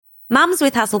Mums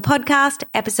with Hustle podcast,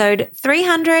 episode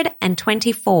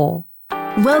 324.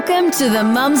 Welcome to the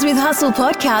Mums with Hustle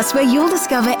podcast, where you'll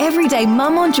discover everyday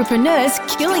mum entrepreneurs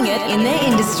killing it in their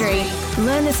industry.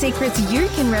 Learn the secrets you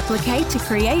can replicate to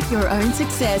create your own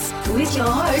success with your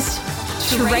host,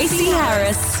 Tracy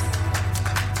Harris.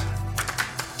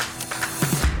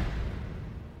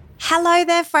 Hello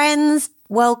there, friends.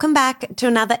 Welcome back to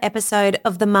another episode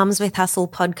of the Mums with Hustle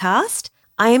podcast.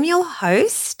 I am your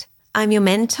host. I'm your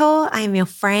mentor. I am your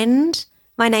friend.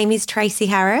 My name is Tracy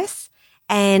Harris.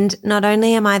 And not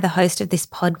only am I the host of this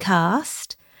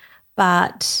podcast,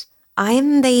 but I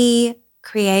am the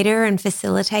creator and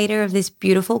facilitator of this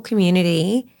beautiful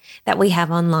community that we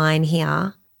have online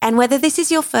here. And whether this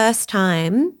is your first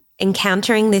time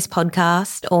encountering this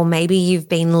podcast, or maybe you've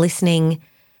been listening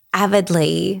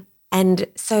avidly and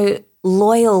so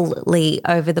loyally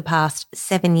over the past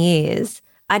 7 years,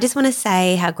 I just want to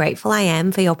say how grateful I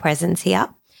am for your presence here.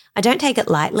 I don't take it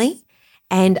lightly.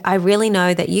 And I really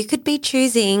know that you could be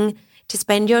choosing to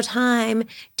spend your time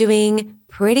doing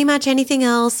pretty much anything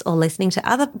else, or listening to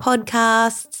other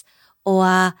podcasts,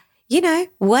 or,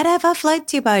 whatever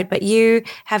floats your boat. But you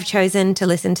have chosen to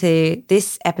listen to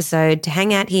this episode, to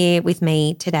hang out here with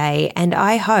me today. And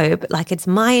I hope, it's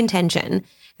my intention,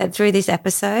 that through this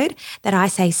episode that I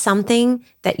say something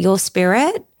that your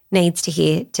spirit needs to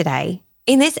hear today.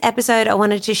 In this episode, I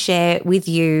wanted to share with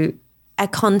you a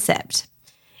concept.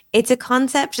 It's a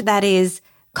concept that is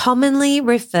commonly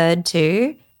referred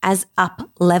to as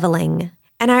up-leveling.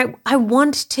 And I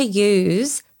want to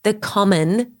use the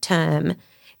common term,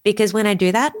 because when I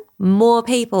do that, more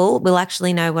people will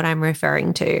actually know what I'm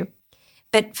referring to.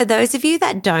 But for those of you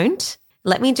that don't,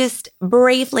 let me just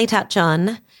briefly touch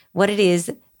on what it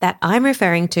is that I'm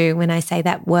referring to when I say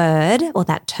that word or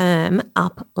that term,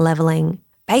 up-leveling.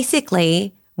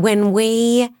 Basically, when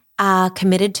we are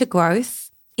committed to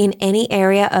growth in any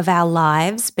area of our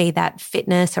lives, be that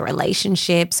fitness or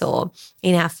relationships, or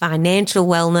in our financial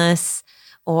wellness,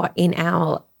 or in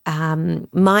our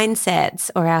mindsets,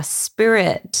 or our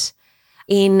spirit,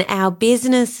 in our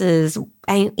businesses,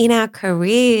 and in our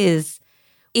careers,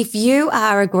 if you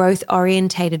are a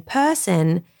growth-orientated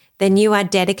person, then you are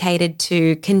dedicated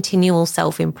to continual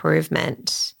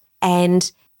self-improvement. And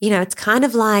it's kind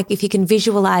of like if you can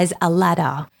visualize a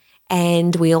ladder,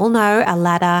 and we all know a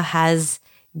ladder has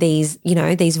these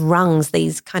rungs,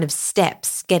 these kind of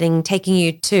steps taking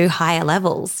you to higher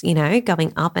levels,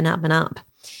 going up and up and up.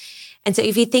 And so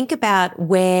if you think about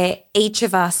where each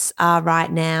of us are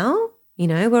right now,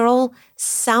 we're all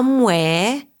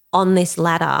somewhere on this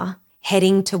ladder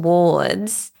heading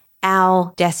towards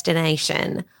our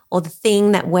destination, or the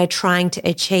thing that we're trying to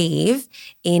achieve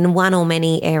in one or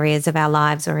many areas of our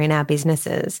lives or in our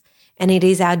businesses. And it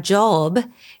is our job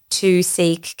to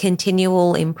seek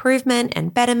continual improvement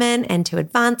and betterment, and to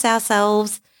advance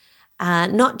ourselves,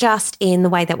 not just in the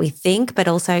way that we think, but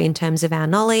also in terms of our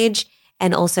knowledge,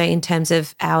 and also in terms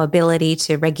of our ability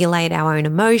to regulate our own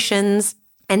emotions.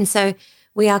 And so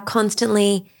we are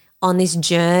constantly on this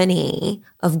journey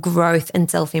of growth and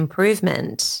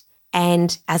self-improvement.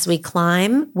 And as we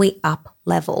climb, we up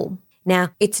level.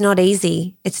 Now, it's not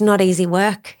easy. It's not easy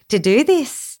work to do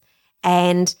this.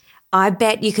 And I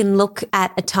bet you can look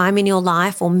at a time in your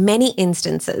life, or many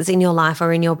instances in your life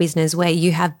or in your business, where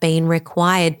you have been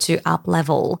required to up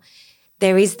level.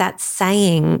 There is that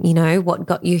saying, what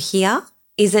got you here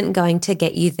isn't going to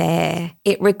get you there.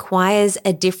 It requires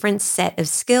a different set of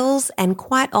skills, and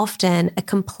quite often a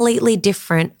completely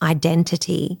different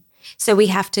identity. So we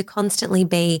have to constantly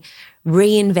be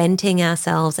reinventing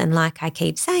ourselves, and, like I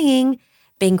keep saying,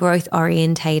 being growth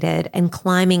orientated and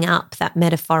climbing up that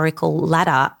metaphorical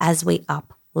ladder as we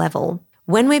up level.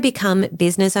 When we become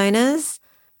business owners,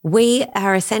 we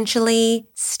are essentially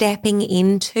stepping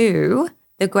into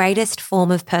the greatest form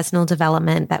of personal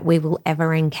development that we will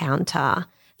ever encounter,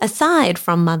 aside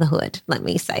from motherhood. Let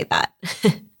me say that.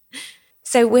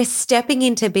 So we're stepping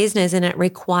into business, and it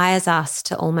requires us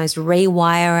to almost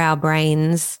rewire our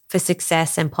brains for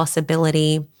success and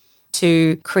possibility,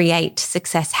 to create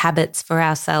success habits for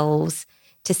ourselves,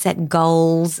 to set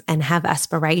goals and have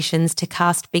aspirations, to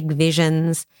cast big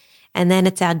visions. And then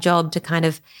it's our job to kind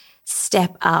of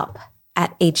step up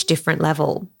at each different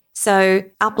level. So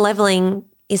up-leveling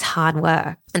is hard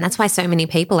work. And that's why so many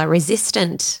people are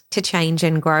resistant to change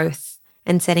and growth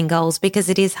and setting goals, because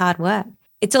it is hard work.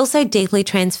 It's also deeply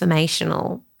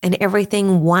transformational, and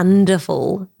everything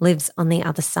wonderful lives on the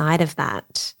other side of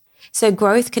that. So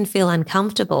growth can feel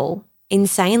uncomfortable,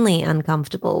 insanely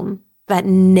uncomfortable, but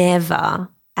never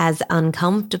as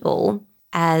uncomfortable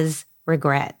as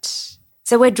regret.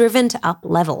 So we're driven to up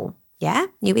level. Yeah,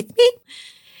 you with me?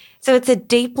 So it's a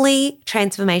deeply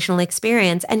transformational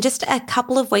experience. And just a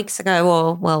couple of weeks ago,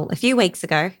 or well, a few weeks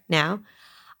ago now,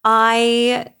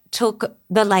 I took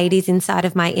the ladies inside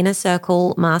of my Inner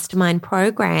Circle Mastermind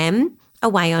program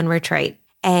away on retreat.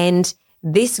 And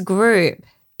this group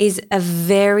is a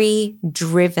very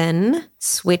driven,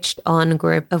 switched on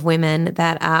group of women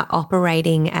that are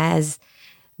operating as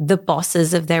the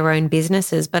bosses of their own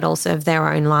businesses, but also of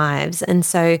their own lives. And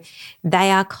so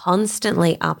they are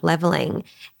constantly up leveling.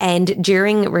 And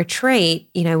during retreat,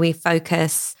 we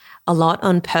focus a lot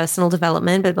on personal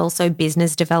development, but also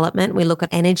business development. We look at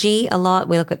energy a lot.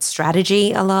 We look at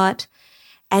strategy a lot.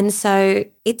 And so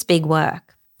it's big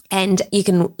work. And you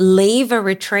can leave a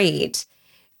retreat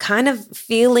kind of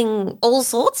feeling all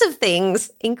sorts of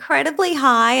things, incredibly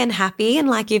high and happy, and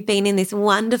like you've been in this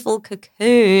wonderful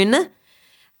cocoon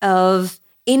of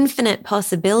infinite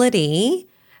possibility,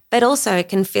 but also it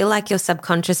can feel like your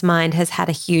subconscious mind has had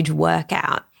a huge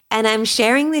workout. And I'm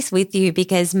sharing this with you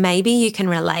because maybe you can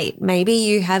relate. Maybe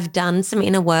you have done some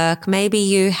inner work. Maybe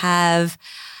you have,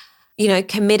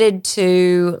 committed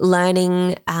to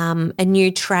learning a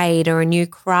new trade or a new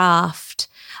craft.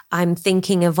 I'm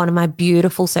thinking of one of my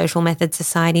beautiful Social Method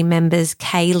Society members,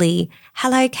 Kaylee.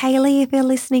 Hello, Kaylee, if you're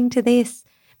listening to this.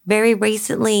 Very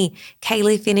recently,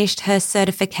 Kaylee finished her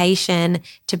certification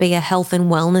to be a health and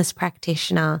wellness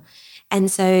practitioner.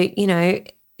 And so,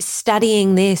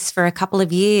 studying this for a couple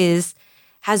of years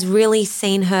has really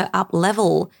seen her up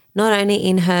level, not only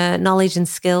in her knowledge and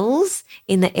skills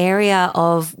in the area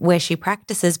of where she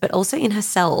practices, but also in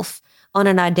herself on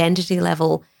an identity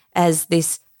level as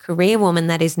this career woman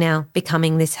that is now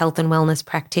becoming this health and wellness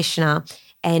practitioner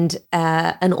and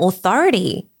an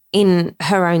authority in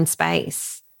her own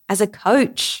space, as a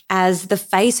coach, as the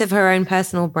face of her own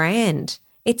personal brand.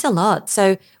 It's a lot.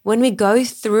 So when we go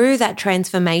through that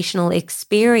transformational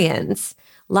experience,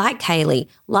 like Kaylee,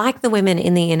 like the women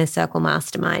in the Inner Circle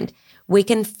Mastermind, we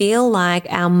can feel like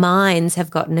our minds have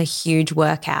gotten a huge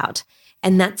workout.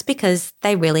 And that's because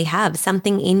they really have.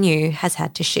 Something in you has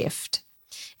had to shift.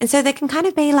 And so there can kind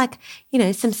of be like,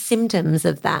 some symptoms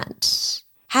of that.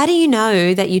 How do you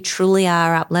know that you truly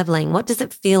are up leveling? What does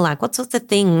it feel like? What sorts of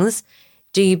things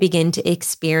do you begin to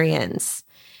experience?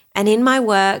 And in my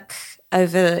work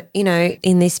over,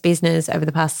 in this business over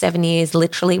the past 7 years,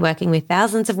 literally working with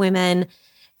thousands of women,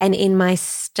 and in my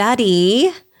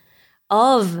study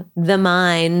of the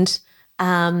mind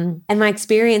and my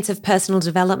experience of personal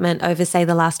development over, say,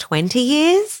 the last 20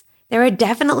 years, there are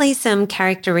definitely some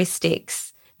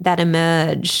characteristics that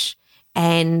emerge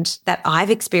and that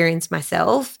I've experienced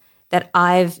myself, that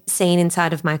I've seen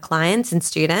inside of my clients and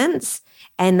students,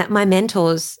 and that my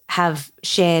mentors have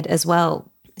shared as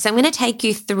well. So I'm going to take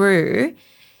you through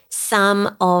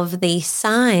some of the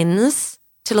signs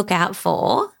to look out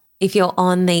for if you're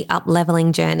on the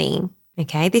up-leveling journey.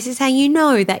 Okay, this is how you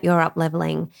know that you're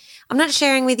up-leveling. I'm not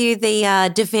sharing with you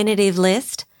the definitive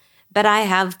list, but I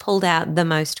have pulled out the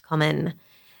most common.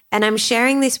 And I'm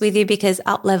sharing this with you because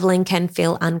up-leveling can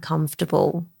feel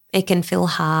uncomfortable. It can feel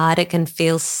hard. It can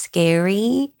feel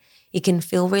scary. You can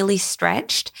feel really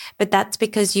stretched, but that's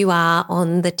because you are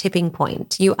on the tipping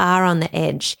point. You are on the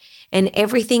edge, and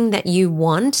everything that you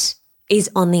want is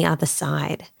on the other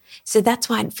side. So that's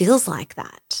why it feels like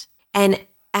that. And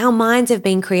our minds have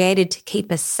been created to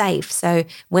keep us safe. So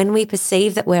when we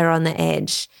perceive that we're on the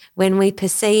edge, when we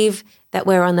perceive that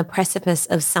we're on the precipice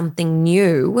of something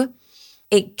new,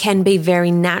 it can be very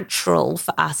natural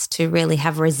for us to really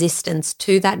have resistance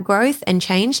to that growth and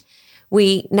change.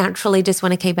 We naturally just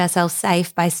want to keep ourselves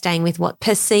safe by staying with what's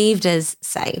perceived as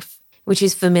safe, which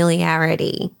is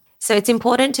familiarity. So it's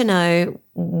important to know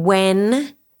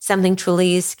when something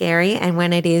truly is scary and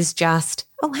when it is just,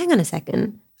 oh, hang on a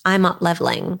second, I'm up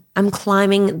leveling, I'm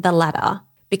climbing the ladder.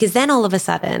 Because then all of a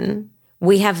sudden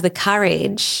we have the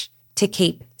courage to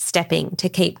keep stepping, to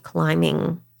keep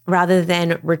climbing, rather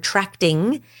than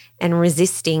retracting and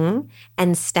resisting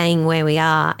and staying where we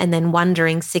are and then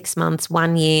wondering 6 months,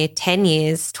 1 year, 10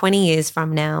 years, 20 years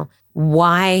from now,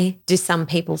 why do some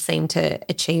people seem to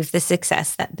achieve the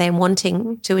success that they're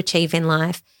wanting to achieve in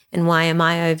life? And why am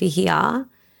I over here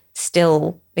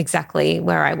still exactly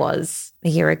where I was a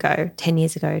year ago, 10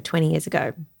 years ago, 20 years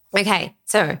ago? Okay,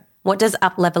 so what does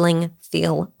up-leveling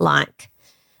feel like?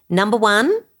 Number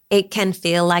one, it can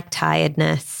feel like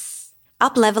tiredness.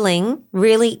 Up-leveling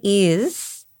really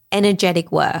is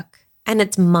energetic work and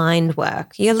it's mind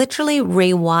work. You're literally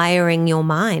rewiring your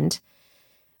mind.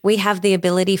 We have the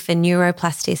ability for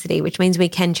neuroplasticity, which means we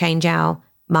can change our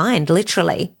mind,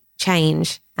 literally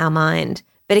change our mind,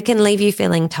 but it can leave you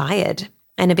feeling tired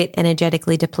and a bit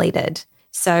energetically depleted.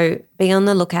 So be on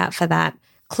the lookout for that.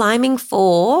 climbing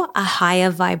for a higher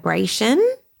vibration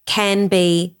can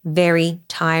be very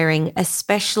tiring,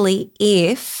 especially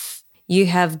if you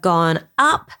have gone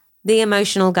up the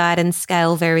emotional guidance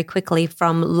scale very quickly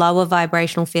from lower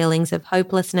vibrational feelings of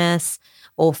hopelessness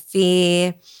or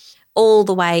fear all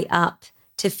the way up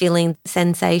to feeling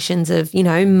sensations of,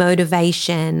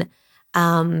 motivation,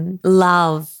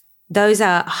 love. Those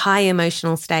are high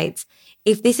emotional states.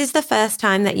 If this is the first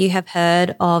time that you have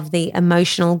heard of the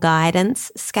emotional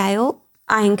guidance scale,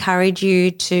 I encourage you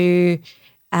to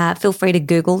feel free to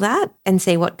Google that and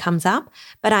see what comes up.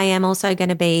 But I am also going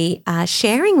to be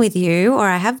sharing with you, or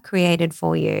I have created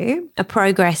for you, a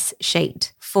progress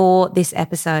sheet for this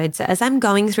episode. So as I'm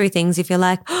going through things, if you're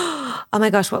like, oh my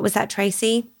gosh, what was that,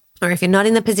 Tracy? Or if you're not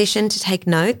in the position to take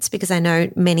notes, because I know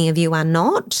many of you are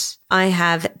not, I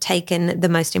have taken the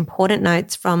most important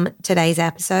notes from today's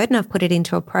episode and I've put it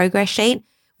into a progress sheet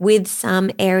with some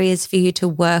areas for you to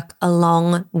work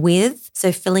along with.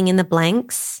 So filling in the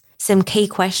blanks, some key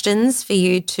questions for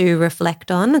you to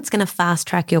reflect on. It's going to fast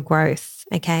track your growth,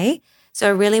 okay? So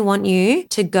I really want you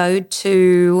to go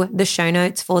to the show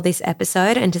notes for this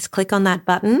episode and just click on that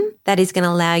button. That is going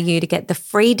to allow you to get the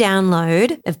free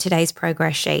download of today's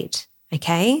progress sheet,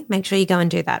 okay? Make sure you go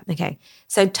and do that, okay?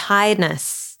 So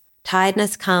tiredness.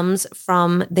 Tiredness comes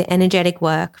from the energetic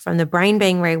work, from the brain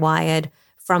being rewired,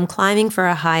 from climbing for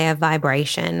a higher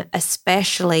vibration,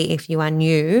 especially if you are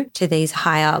new to these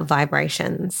higher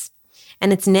vibrations.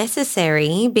 And it's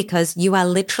necessary because you are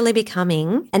literally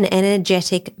becoming an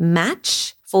energetic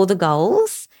match for the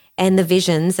goals and the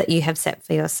visions that you have set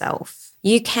for yourself.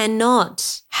 You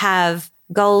cannot have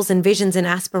goals and visions and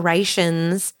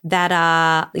aspirations that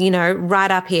are,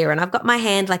 right up here. And I've got my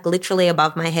hand like literally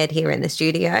above my head here in the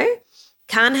studio.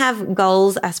 Can't have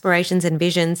goals, aspirations, and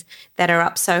visions that are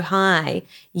up so high,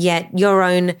 yet your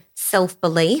own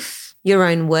self-belief, your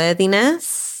own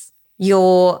worthiness,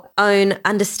 your own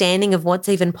understanding of what's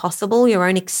even possible, your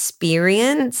own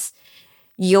experience,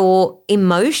 your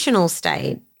emotional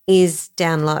state is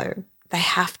down low. They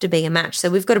have to be a match.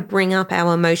 So we've got to bring up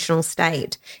our emotional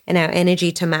state and our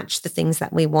energy to match the things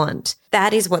that we want.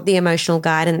 That is what the emotional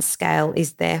guidance scale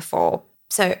is there for.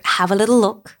 So have a little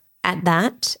look at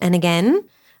that. And again,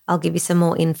 I'll give you some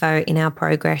more info in our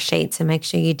progress sheet. So make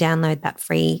sure you download that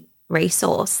free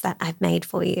resource that I've made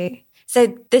for you.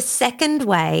 So the second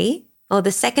way, or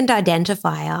the second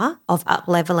identifier of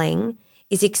up-leveling,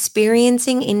 is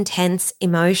experiencing intense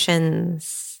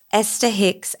emotions. Esther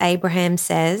Hicks Abraham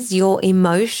says your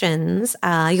emotions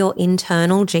are your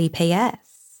internal GPS.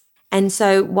 And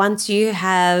so once you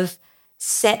have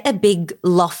set a big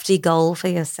lofty goal for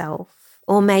yourself,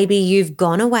 or maybe you've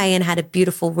gone away and had a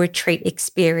beautiful retreat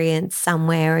experience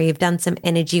somewhere, or you've done some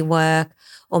energy work,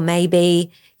 or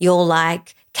maybe you're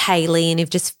like Kaylee and you've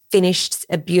just finished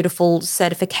a beautiful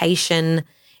certification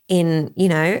in,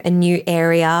 a new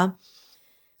area,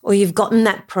 or you've gotten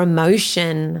that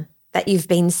promotion that you've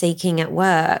been seeking at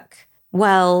work.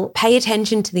 Well, pay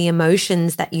attention to the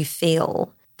emotions that you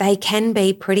feel. They can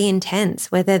be pretty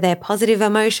intense, whether they're positive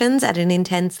emotions at an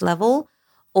intense level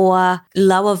or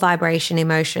lower vibration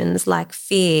emotions like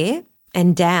fear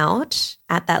and doubt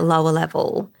at that lower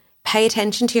level. Pay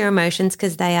attention to your emotions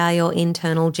because they are your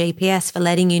internal GPS for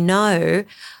letting you know,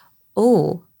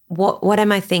 what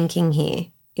am I thinking here?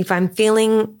 If I'm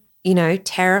feeling,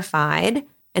 terrified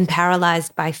and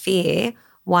paralyzed by fear,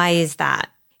 why is that?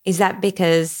 Is that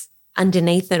because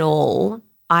underneath it all,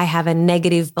 I have a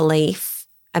negative belief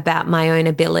about my own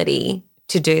ability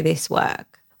to do this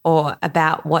work or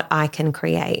about what I can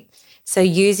create? So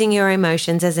using your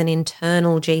emotions as an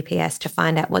internal GPS to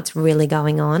find out what's really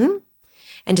going on,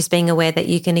 and just being aware that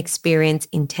you can experience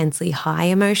intensely high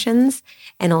emotions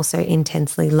and also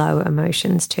intensely low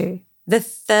emotions too. The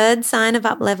third sign of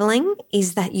up-leveling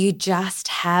is that you just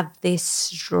have this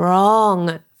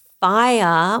strong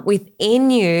fire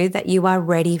within you that you are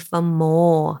ready for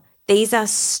more. These are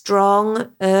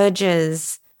strong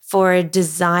urges for a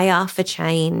desire for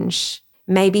change.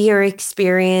 Maybe you're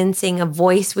experiencing a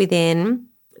voice within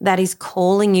that is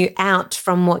calling you out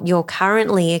from what you're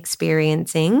currently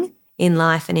experiencing in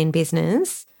life and in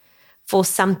business for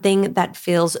something that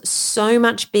feels so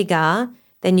much bigger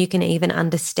than you can even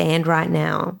understand right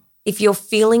now. If you're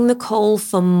feeling the call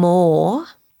for more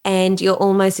and you're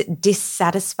almost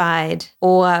dissatisfied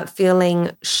or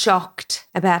feeling shocked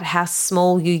about how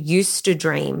small you used to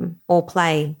dream or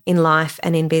play in life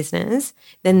and in business,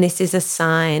 then this is a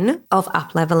sign of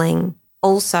up-leveling.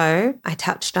 Also, I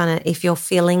touched on it, if you're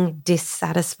feeling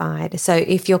dissatisfied. So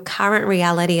if your current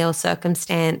reality or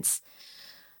circumstance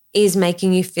is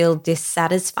making you feel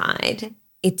dissatisfied,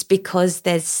 it's because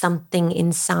there's something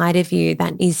inside of you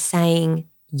that is saying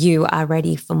you are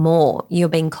ready for more. You're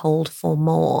being called for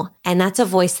more. And that's a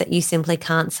voice that you simply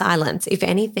can't silence. If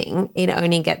anything, it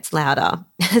only gets louder.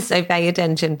 So pay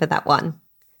attention for that one.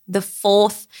 The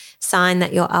fourth sign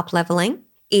that you're up-leveling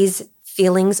is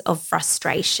feelings of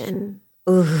frustration.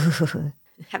 Ooh.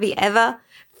 Have you ever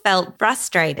felt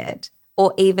frustrated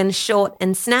or even short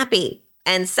and snappy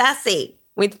and sassy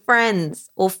with friends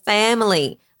or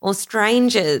family or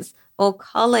strangers or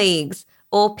colleagues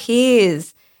or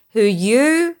peers who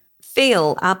you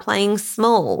feel are playing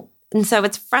small? And so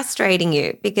it's frustrating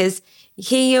you because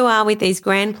here you are with these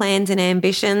grand plans and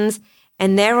ambitions,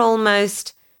 and they're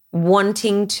almost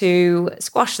wanting to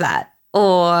squash that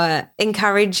or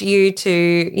encourage you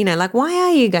to, like, why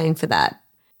are you going for that?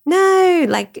 No,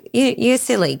 like you're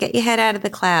silly. Get your head out of the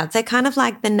clouds. They're kind of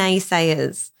like the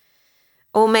naysayers.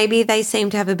 Or maybe they seem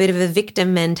to have a bit of a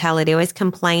victim mentality, always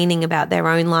complaining about their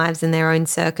own lives and their own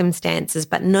circumstances,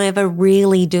 but never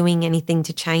really doing anything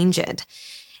to change it.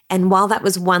 And while that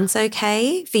was once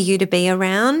okay for you to be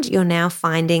around, you're now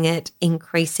finding it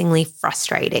increasingly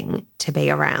frustrating to be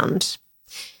around.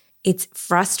 It's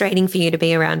frustrating for you to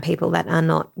be around people that are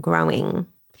not growing.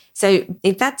 So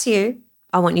if that's you,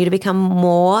 I want you to become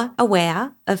more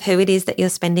aware of who it is that you're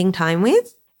spending time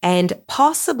with, and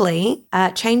possibly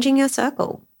changing your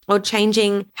circle or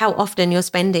changing how often you're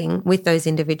spending with those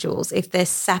individuals. If they're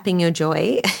sapping your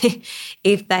joy,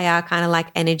 if they are kind of like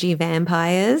energy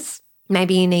vampires,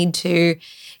 maybe you need to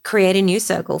create a new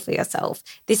circle for yourself.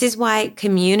 This is why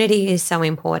community is so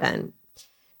important.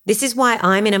 This is why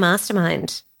I'm in a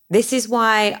mastermind. This is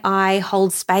why I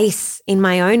hold space in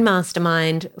my own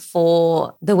mastermind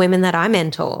for the women that I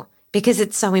mentor, because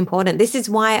it's so important. This is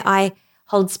why I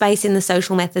hold space in the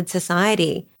Social Method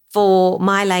Society for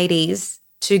my ladies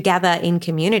to gather in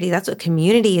community. That's what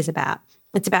community is about.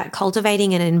 It's about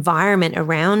cultivating an environment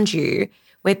around you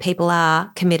where people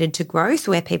are committed to growth,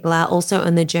 where people are also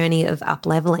on the journey of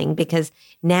up-leveling, because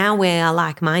now we are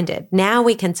like-minded. Now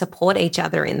we can support each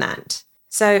other in that.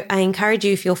 So I encourage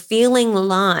you, if you're feeling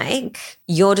like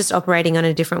you're just operating on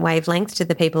a different wavelength to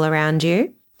the people around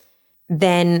you,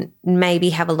 then maybe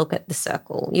have a look at the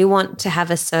circle. You want to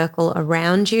have a circle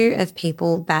around you of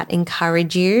people that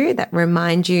encourage you, that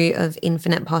remind you of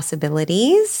infinite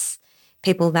possibilities,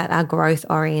 people that are growth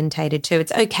orientated too.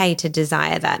 It's okay to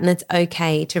desire that, and it's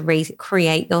okay to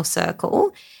recreate your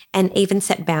circle and even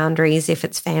set boundaries if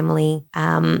it's family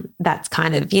that's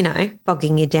kind of,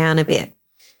 bogging you down a bit.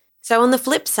 So on the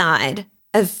flip side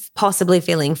of possibly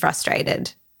feeling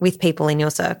frustrated with people in your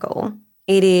circle,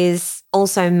 it is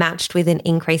also matched with an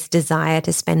increased desire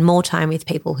to spend more time with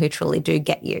people who truly do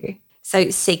get you. So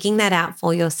seeking that out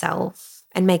for yourself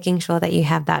and making sure that you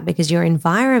have that, because your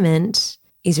environment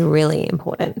is really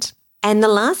important. And the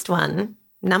last one,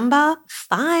 number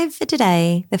 5 for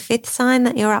today, the 5th sign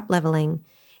that you're up-leveling,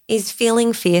 is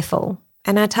feeling fearful.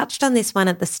 And I touched on this one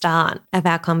at the start of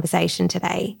our conversation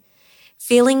today.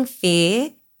 Feeling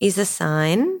fear is a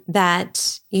sign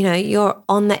that, you're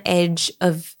on the edge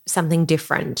of something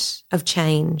different, of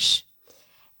change.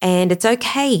 And it's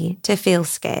okay to feel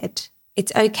scared.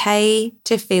 It's okay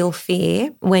to feel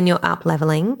fear when you're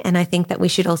up-leveling. And I think that we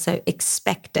should also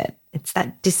expect it. It's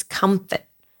that discomfort.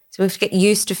 So we have to get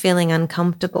used to feeling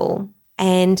uncomfortable.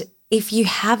 And if you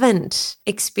haven't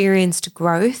experienced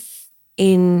growth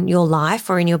in your life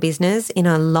or in your business in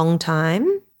a long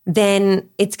time, then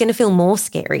it's going to feel more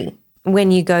scary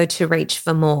when you go to reach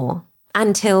for more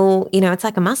until, it's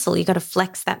like a muscle. You got to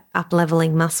flex that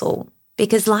up-leveling muscle,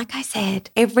 because like I said,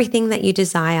 everything that you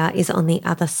desire is on the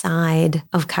other side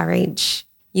of courage.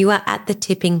 You are at the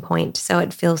tipping point, so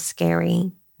it feels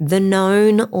scary. The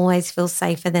known always feels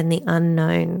safer than the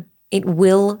unknown. It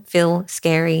will feel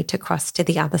scary to cross to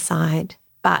the other side,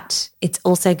 but it's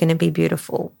also going to be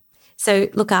beautiful. So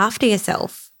look after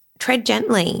yourself. Tread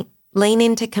gently. Lean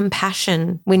into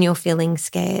compassion when you're feeling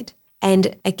scared.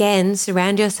 And again,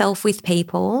 surround yourself with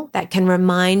people that can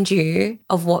remind you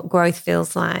of what growth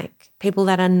feels like. People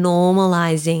that are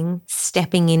normalizing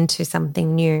stepping into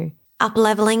something new.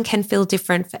 Up-leveling can feel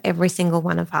different for every single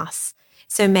one of us.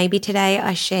 So maybe today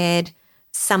I shared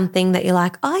something that you're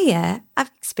like, oh yeah,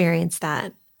 I've experienced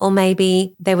that. Or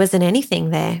maybe there wasn't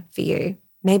anything there for you.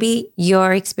 Maybe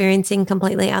you're experiencing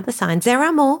completely other signs. There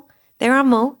are more.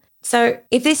 So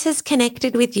if this has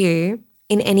connected with you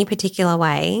in any particular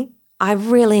way, I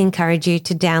really encourage you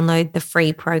to download the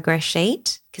free progress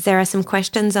sheet, because there are some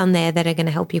questions on there that are going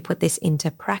to help you put this into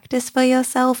practice for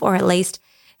yourself, or at least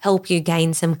help you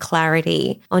gain some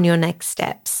clarity on your next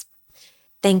steps.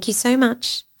 Thank you so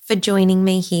much for joining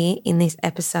me here in this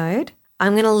episode.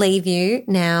 I'm going to leave you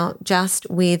now just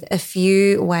with a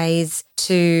few ways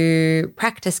to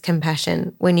practice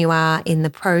compassion when you are in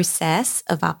the process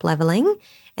of up-leveling.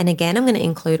 And again, I'm going to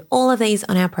include all of these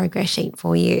on our progress sheet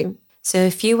for you. So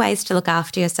a few ways to look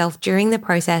after yourself during the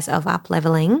process of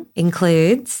up-leveling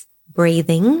includes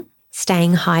breathing,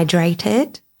 staying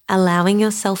hydrated, allowing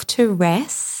yourself to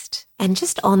rest. And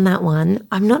just on that one,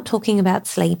 I'm not talking about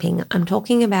sleeping. I'm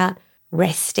talking about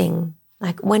resting.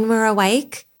 Like when we're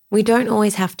awake, we don't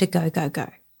always have to go.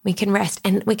 We can rest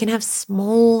and we can have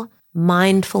small,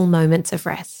 mindful moments of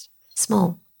rest.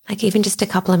 Small, like even just a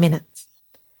couple of minutes.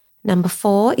 Number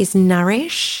 4 is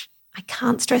nourish. I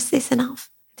can't stress this enough.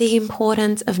 The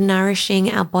importance of nourishing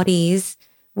our bodies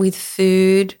with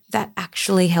food that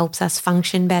actually helps us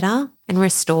function better and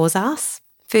restores us.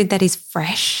 Food that is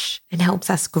fresh and helps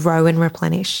us grow and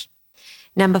replenish.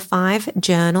 Number 5,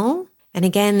 journal. And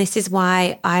again, this is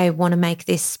why I want to make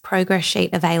this progress sheet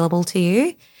available to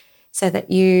you so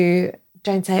that you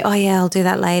don't say, oh yeah, I'll do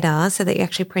that later, so that you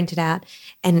actually print it out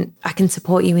and I can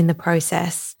support you in the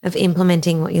process of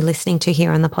implementing what you're listening to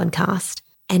here on the podcast.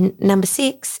 And number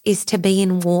 6 is to be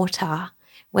in water,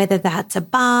 whether that's a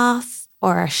bath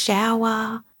or a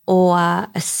shower or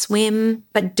a swim,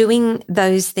 but doing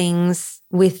those things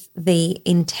with the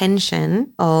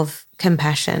intention of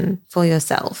compassion for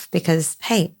yourself because,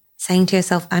 hey, saying to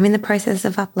yourself, I'm in the process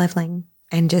of up-leveling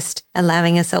and just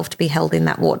allowing yourself to be held in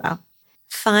that water.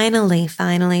 Finally,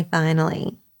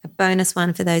 a bonus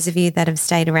one for those of you that have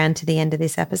stayed around to the end of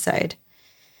this episode.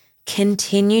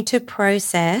 Continue to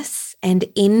process and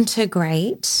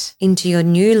integrate into your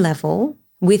new level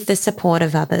with the support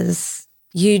of others.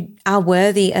 You are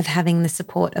worthy of having the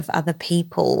support of other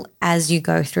people as you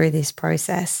go through this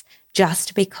process,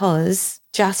 just because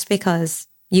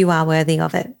you are worthy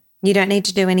of it. You don't need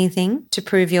to do anything to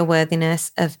prove your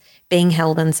worthiness of being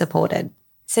held and supported.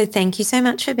 So thank you so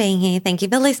much for being here. Thank you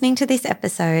for listening to this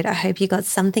episode. I hope you got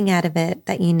something out of it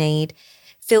that you need.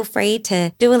 Feel free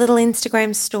to do a little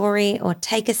Instagram story or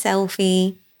take a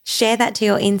selfie. Share that to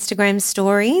your Instagram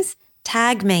stories.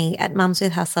 Tag me at Mums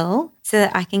with Hustle so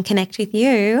that I can connect with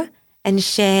you and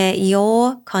share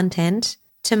your content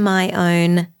to my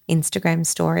own Instagram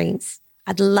stories.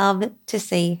 I'd love to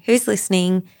see who's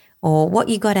listening or what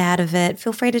you got out of it.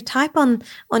 Feel free to type on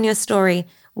your story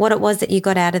what it was that you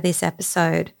got out of this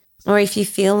episode. Or if you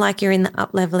feel like you're in the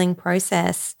up-leveling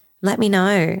process, let me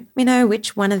know. Let me know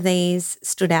which one of these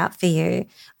stood out for you.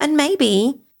 And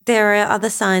maybe there are other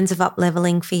signs of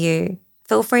up-leveling for you.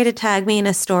 Feel free to tag me in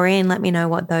a story and let me know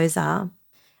what those are.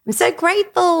 I'm so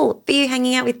grateful for you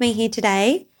hanging out with me here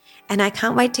today. And I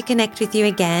can't wait to connect with you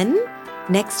again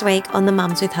next week on the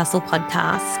Mums with Hustle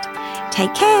podcast.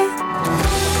 Take care.